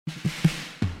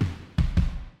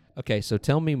Okay, so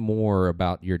tell me more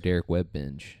about your Derek Webb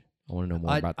binge. I want to know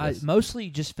more about this. Mostly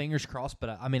just fingers crossed,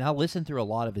 but I mean, I listened through a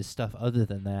lot of his stuff other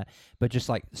than that. But just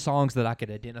like songs that I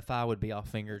could identify would be off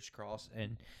fingers crossed,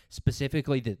 and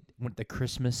specifically the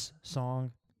Christmas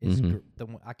song is the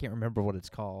one, I can't remember what it's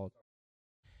called.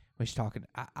 He's talking.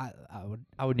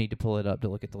 I would need to pull it up to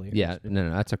look at the lyrics. Yeah,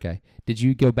 no, that's okay. Did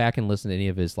you go back and listen to any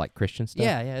of his like Christian stuff?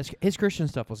 Yeah. His Christian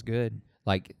stuff was good.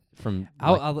 Like from,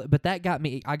 but that got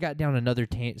me. I got down another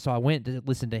so I went to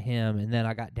listen to him, and then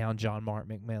I got down John Mark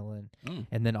McMillian,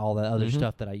 and then all the other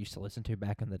stuff that I used to listen to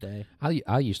back in the day.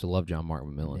 I used to love John Mark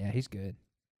McMillian. Yeah, he's good.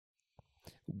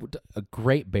 A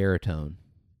great baritone.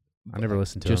 I never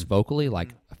listened to him. Just vocally,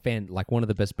 like one of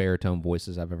the best baritone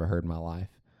voices I've ever heard in my life.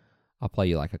 I'll play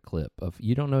you like a clip of.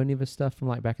 You don't know any of his stuff from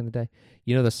like back in the day.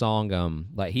 You know the song,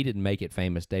 like he didn't make it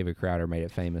famous. David Crowder made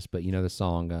it famous, but you know the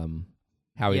song,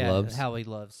 How He Loves. How He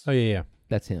Loves. Oh yeah.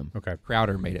 That's him. Okay.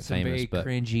 Crowder made it famous, very but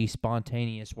cringy,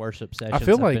 spontaneous worship sessions I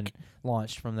feel have like been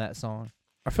launched from that song.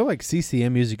 I feel like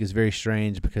CCM music is very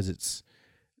strange because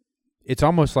it's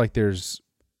almost like there's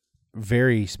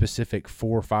very specific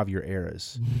 4 or 5 year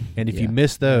eras, and if you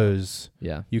miss those,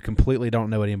 you completely don't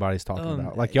know what anybody's talking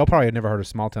about. Like y'all probably have never heard of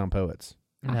Small Town Poets.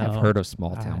 I have heard of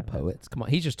Small Town Poets. Come on,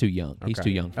 he's just too young. He's too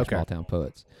young for Small Town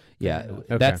Poets. Yeah,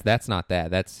 that's not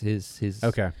that. That's his.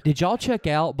 Okay. Did y'all check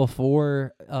out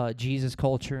before Jesus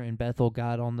Culture and Bethel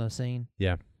got on the scene?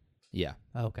 Yeah. Yeah.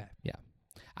 Okay. Yeah.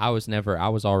 I was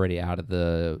already out of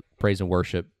the praise and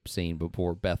worship scene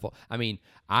before Bethel. I mean,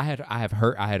 I had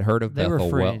heard of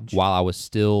Bethel while I was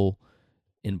still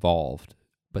involved,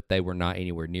 but they were not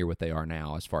anywhere near what they are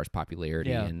now as far as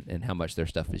popularity and how much their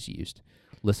stuff is used.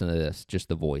 Listen to this, just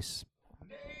the voice.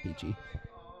 PG.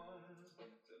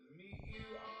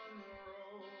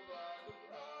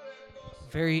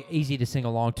 Very easy to sing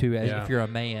along to if you're a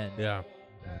man. Yeah.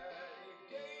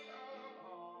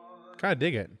 Kind of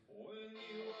dig it.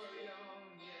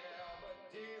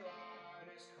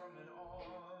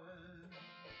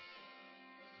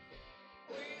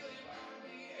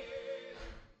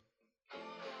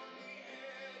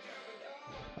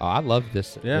 Oh, I love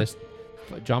this. Yeah. This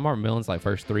John Mark McMillian's like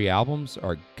first 3 albums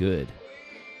are good.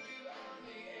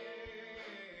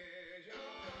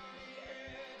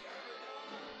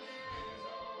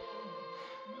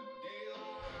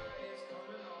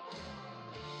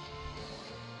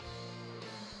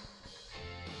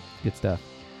 Good stuff.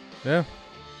 Yeah.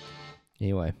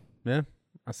 Anyway. Yeah.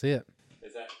 I see it.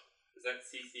 Is that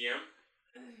CCM?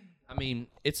 I mean,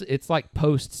 it's like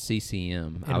post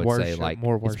CCM. I would say like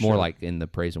it's more like in the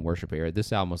praise and worship era.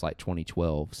 This album was like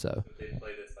 2012, so Would they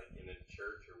play this like in a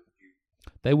church, or would you?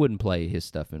 They wouldn't play his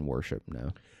stuff in worship.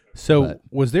 No. So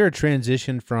was there a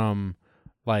transition from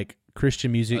like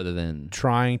Christian music, other than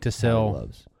trying to sell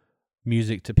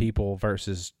music to people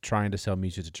versus trying to sell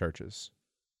music to churches?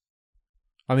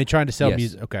 I mean, trying to sell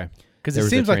music. Okay, because it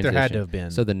seems like there had to have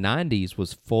been. So the 90s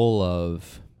was full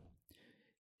of.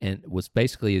 And was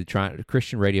basically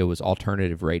Christian radio was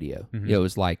alternative radio. Mm-hmm. It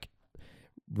was like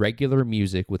regular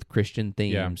music with Christian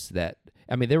themes that,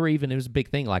 I mean, it was a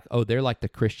big thing. Like, oh, they're like the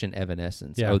Christian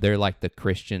Evanescence. Yeah. Oh, they're like the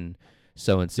Christian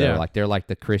so-and-so. Yeah. Like, they're like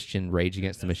the Christian Rage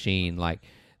Against the Machine. Like,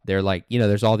 they're like,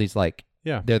 there's all these like,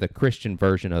 they're the Christian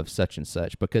version of such and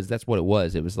such, because that's what it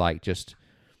was. It was like just,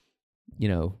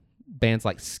 bands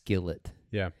like Skillet.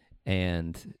 Yeah.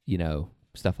 And,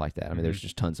 stuff like that. I mean, there's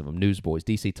just tons of them. Newsboys,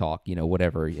 DC Talk,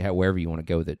 whatever, wherever you want to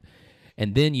go with it.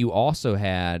 And then you also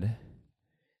had,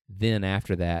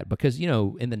 after that, because,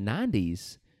 in the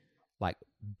 90s, like,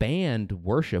 band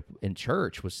worship in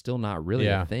church was still not really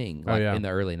a thing. Like, in the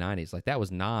early 90s. Like, that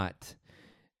was not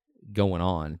going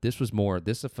on. This was more of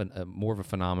a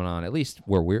phenomenon, at least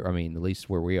where we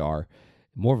are,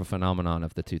 more of a phenomenon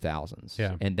of the 2000s.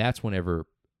 Yeah. And that's whenever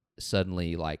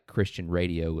suddenly like Christian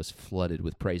radio was flooded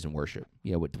with praise and worship,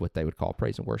 what they would call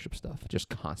praise and worship stuff, just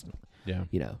constantly.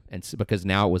 And so, because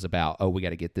now it was about, we got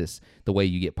to get this, the way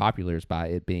you get popular is by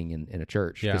it being in a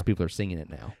church, because people are singing it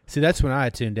now. See, that's when I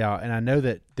had tuned out, and I know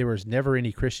that there was never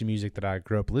any Christian music that I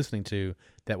grew up listening to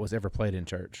that was ever played in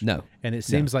church. No. And it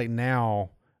seems like now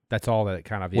that's all that it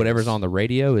kind of is. Whatever's on the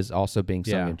radio is also being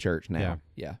sung in church now.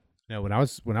 Yeah. No, when I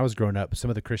was growing up, some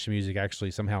of the Christian music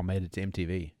actually somehow made it to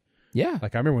MTV. Yeah.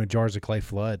 Like I remember when Jars of Clay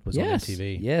Flood was on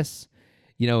MTV. Yes.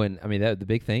 And I mean, the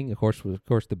big thing, of course, was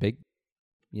the big,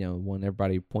 one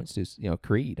everybody points to is,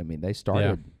 Creed. I mean, they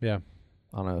started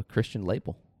on a Christian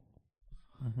label,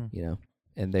 and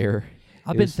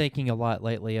I've been thinking a lot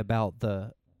lately about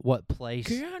what place.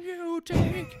 Can you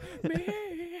take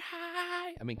me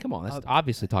high? I mean, come on. That's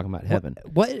obviously talking about heaven.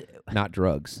 What? Not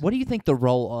drugs. What do you think the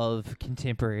role of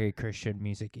contemporary Christian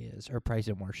music is, or praise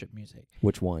and worship music?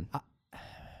 Which one?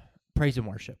 praise and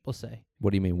worship, let's say. What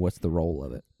do you mean? What's the role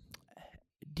of it?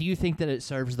 Do you think that it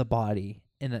serves the body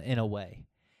in a way?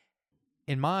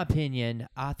 In my opinion,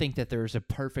 I think that there's a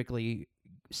perfectly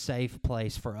safe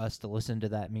place for us to listen to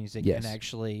that music Yes. and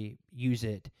actually use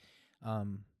it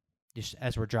just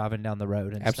as we're driving down the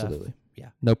road and Absolutely. stuff. Yeah.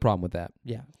 No problem with that.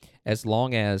 Yeah. As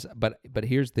long as, but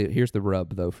here's the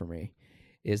rub though for me,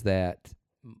 is that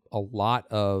a lot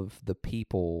of the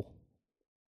people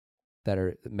that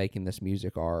are making this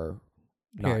music are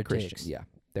not Heretics. Christian. Yeah,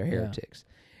 they're heretics,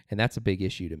 and that's a big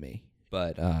issue to me.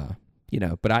 But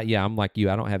I'm like you.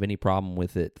 I don't have any problem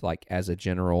with it. Like as a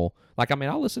general, like I mean,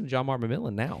 I'll listen to John Mark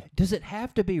McMillian now. Does it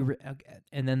have to be?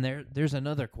 And then there's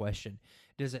another question.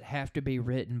 Does it have to be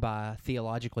written by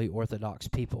theologically orthodox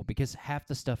people? Because half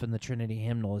the stuff in the Trinity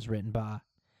hymnal is written by.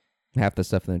 Half the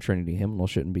stuff in the Trinity hymnal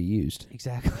shouldn't be used.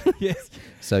 Exactly. Yes.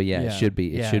 So yeah, it should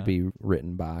be. It Yeah. should be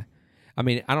written by. I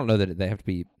mean, I don't know that they have to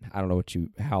be. I don't know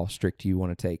how strict you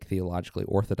want to take theologically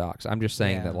orthodox. I'm just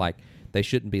saying that like they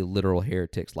shouldn't be literal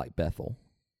heretics like Bethel.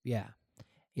 Yeah.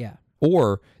 Yeah.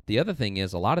 Or the other thing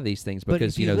is a lot of these things, because but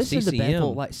if you listen CCM, to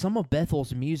Bethel, like some of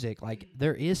Bethel's music, like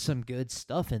there is some good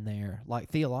stuff in there, like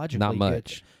theologically. not good.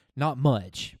 much. Not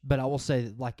much, but I will say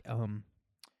that, like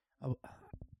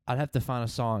I'd have to find a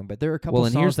song, but there are a couple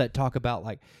of songs that talk about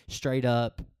like straight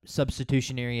up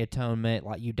substitutionary atonement,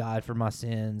 like you died for my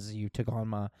sins, you took on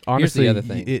my. Honestly, Here's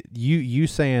the other thing. You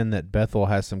saying that Bethel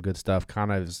has some good stuff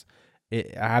kind of is. I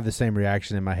have the same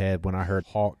reaction in my head when I heard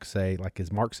Hawk say, like,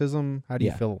 is Marxism? How do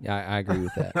you feel? Yeah, I agree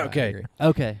with that. Okay. I agree.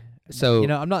 Okay. So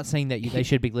I'm not saying that they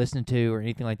should be listened to or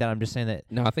anything like that. I'm just saying that.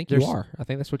 No, I think you are. I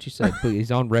think that's what you said. But he's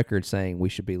on record saying we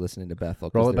should be listening to Bethel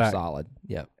Roll because it they're back. solid.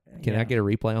 Yep. Can I get a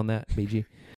replay on that, BG?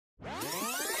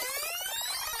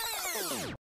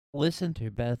 Listen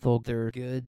to Bethel, they're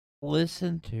good.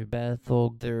 Listen to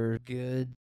Bethel, they're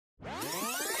good.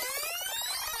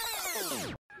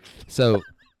 So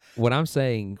what I'm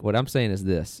saying is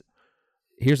this.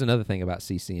 Here's another thing about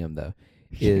CCM though,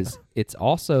 is it's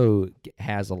also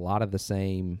has a lot of the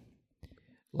same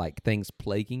like things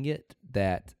plaguing it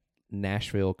that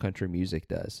Nashville country music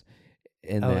does.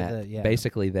 And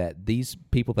basically that these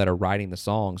people that are writing the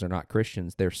songs are not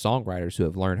Christians. They're songwriters who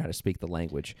have learned how to speak the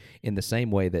language in the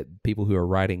same way that people who are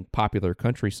writing popular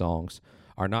country songs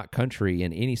are not country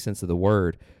in any sense of the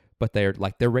word, but they're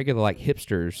regular like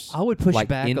hipsters. I would push like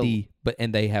back indie,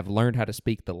 and they have learned how to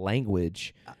speak the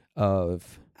language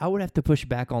of. I would have to push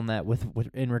back on that with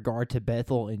in regard to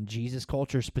Bethel and Jesus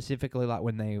culture specifically, like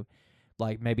when they.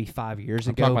 Like maybe 5 years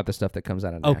ago. I'm talking about the stuff that comes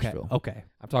out of Nashville. Okay.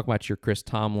 I'm talking about your Chris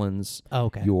Tomlins,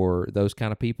 okay. those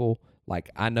kind of people.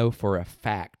 Like I know for a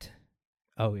fact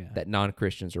that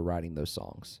non-Christians are writing those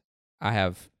songs. I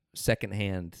have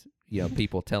secondhand,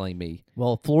 people telling me.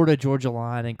 Well, Florida Georgia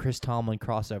Line and Chris Tomlin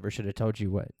crossover should have told you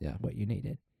what you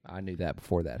needed. I knew that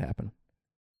before that happened.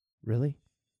 Really?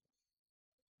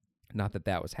 Not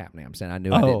that was happening. I'm saying I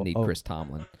knew I didn't need Chris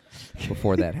Tomlin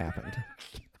before that happened.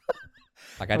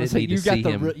 Like I didn't need to see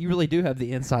him. You really do have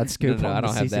the inside scoop. No, on I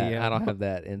don't have CCM. that. I don't have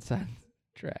that inside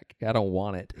track. I don't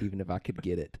want it, even if I could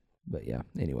get it. But yeah,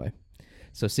 anyway.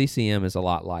 So CCM is a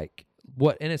lot like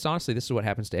what, and it's honestly this is what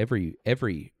happens to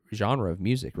every genre of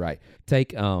music, right?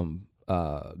 Take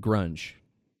grunge.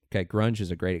 Okay, grunge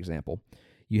is a great example.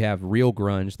 You have real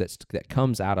grunge that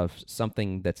comes out of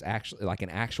something that's actually like an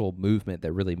actual movement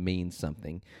that really means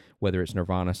something, whether it's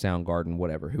Nirvana, Soundgarden,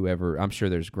 whoever. I'm sure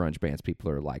there's grunge bands. People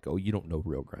are like, oh, you don't know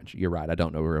real grunge. You're right. I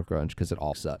don't know real grunge because it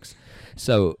all sucks.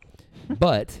 So,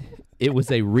 but it was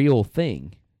a real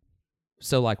thing.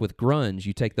 So like with grunge,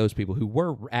 you take those people who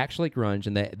were actually grunge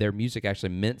and their music actually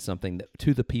meant something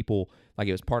to the people, like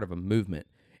it was part of a movement.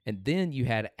 And then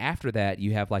after that,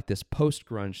 you have like this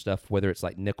post-grunge stuff, whether it's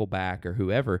like Nickelback or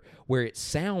whoever, where it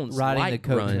sounds like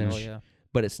grunge,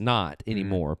 but it's not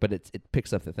anymore, but it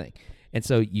picks up the thing. And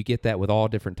so you get that with all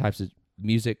different types of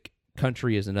music.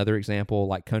 Country is another example.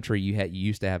 Like country, you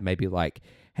used to have maybe like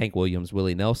Hank Williams,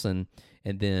 Willie Nelson,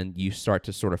 and then you start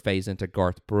to sort of phase into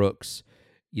Garth Brooks,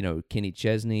 Kenny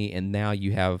Chesney, and now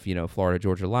you have, Florida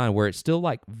Georgia Line, where it still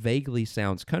like vaguely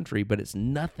sounds country, but it's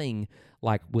nothing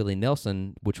like Willie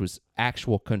Nelson, which was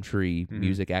actual country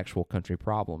music, actual country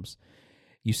problems.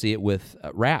 You see it with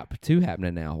rap too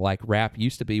happening now. Like rap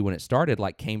used to be when it started,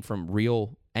 like came from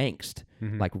real angst,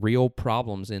 like real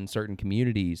problems in certain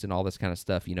communities and all this kind of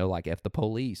stuff, like F the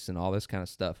Police and all this kind of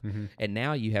stuff. And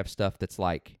now you have stuff that's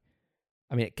like,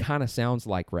 I mean, it kind of sounds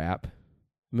like rap.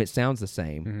 I mean, it sounds the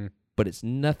same, but it's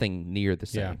nothing near the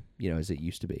same, as it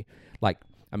used to be. Like,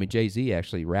 I mean, Jay-Z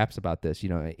actually raps about this.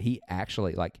 He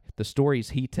actually, like, the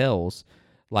stories he tells,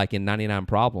 like in 99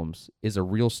 Problems, is a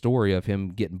real story of him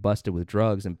getting busted with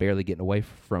drugs and barely getting away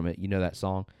from it. You know that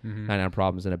song, 99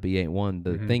 Problems and a B Ain't One.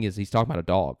 The thing is, he's talking about a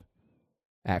dog,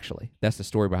 actually. That's the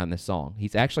story behind this song.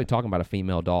 He's actually talking about a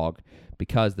female dog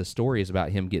because the story is about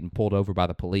him getting pulled over by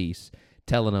the police,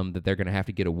 telling them that they're going to have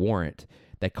to get a warrant.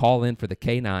 They call in for the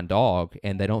canine dog,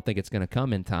 and they don't think it's going to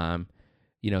come in time,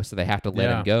 so they have to let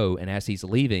him go. And as he's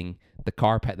leaving,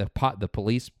 the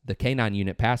police, the canine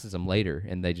unit passes him later,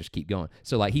 and they just keep going.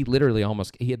 So like he literally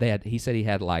almost he said he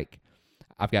had like,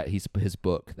 I've got his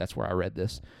book. That's where I read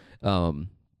this.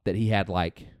 That he had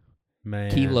like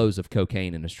kilos of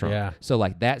cocaine in his trunk. Yeah. So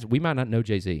like we might not know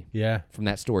Jay-Z. Yeah. From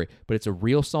that story, but it's a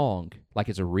real song. Like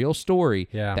it's a real story.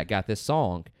 Yeah. That got this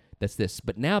song. That's this.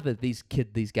 But now that these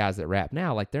guys that rap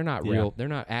now, like they're not real, they're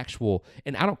not actual,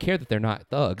 and I don't care that they're not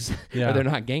thugs or they're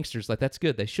not gangsters. Like that's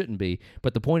good. They shouldn't be.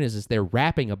 But the point is they're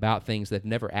rapping about things they've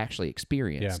never actually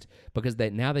experienced because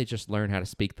now they just learn how to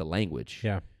speak the language.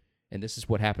 Yeah. And this is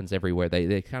what happens everywhere.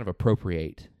 They kind of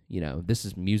appropriate, this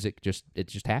is music. It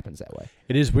just happens that way.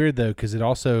 It is weird though, because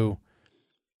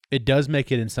it does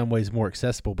make it in some ways more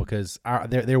accessible because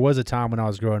there was a time when I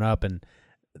was growing up and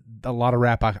a lot of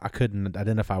rap I couldn't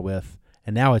identify with,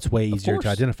 and now it's way easier to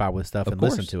identify with stuff and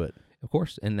listen to it. Of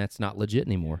course, and that's not legit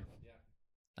anymore.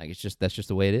 Like that's just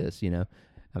the way it is,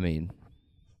 I mean,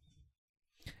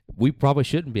 we probably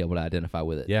shouldn't be able to identify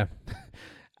with it. Yeah.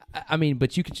 I mean,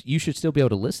 but you should still be able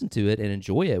to listen to it and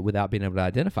enjoy it without being able to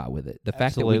identify with it. The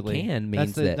fact that we can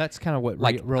means that's kind of what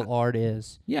real art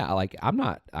is. Yeah, like I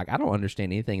don't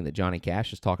understand anything that Johnny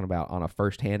Cash is talking about on a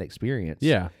first-hand experience.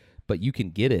 Yeah. But you can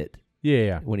get it.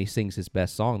 Yeah. When he sings his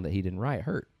best song that he didn't write,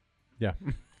 Hurt. Yeah.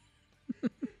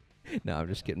 No, I'm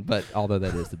just kidding. But although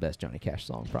that is the best Johnny Cash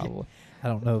song, probably. I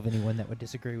don't know of anyone that would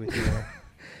disagree with you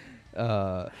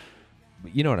there.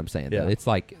 You know what I'm saying, though. It's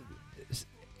like,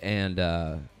 and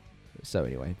so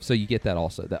anyway, so you get that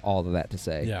also, all of that to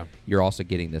say, you're also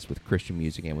getting this with Christian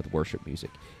music and with worship music.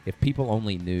 If people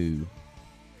only knew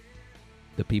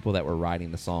the people that were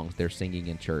writing the songs they're singing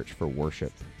in church for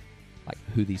worship, like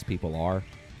who these people are,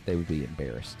 they would be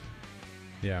embarrassed.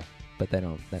 Yeah. But they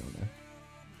don't know.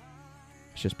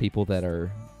 It's just people that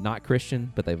are not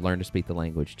Christian, but they've learned to speak the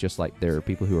language, just like there are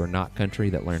people who are not country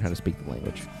that learn how to speak the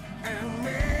language.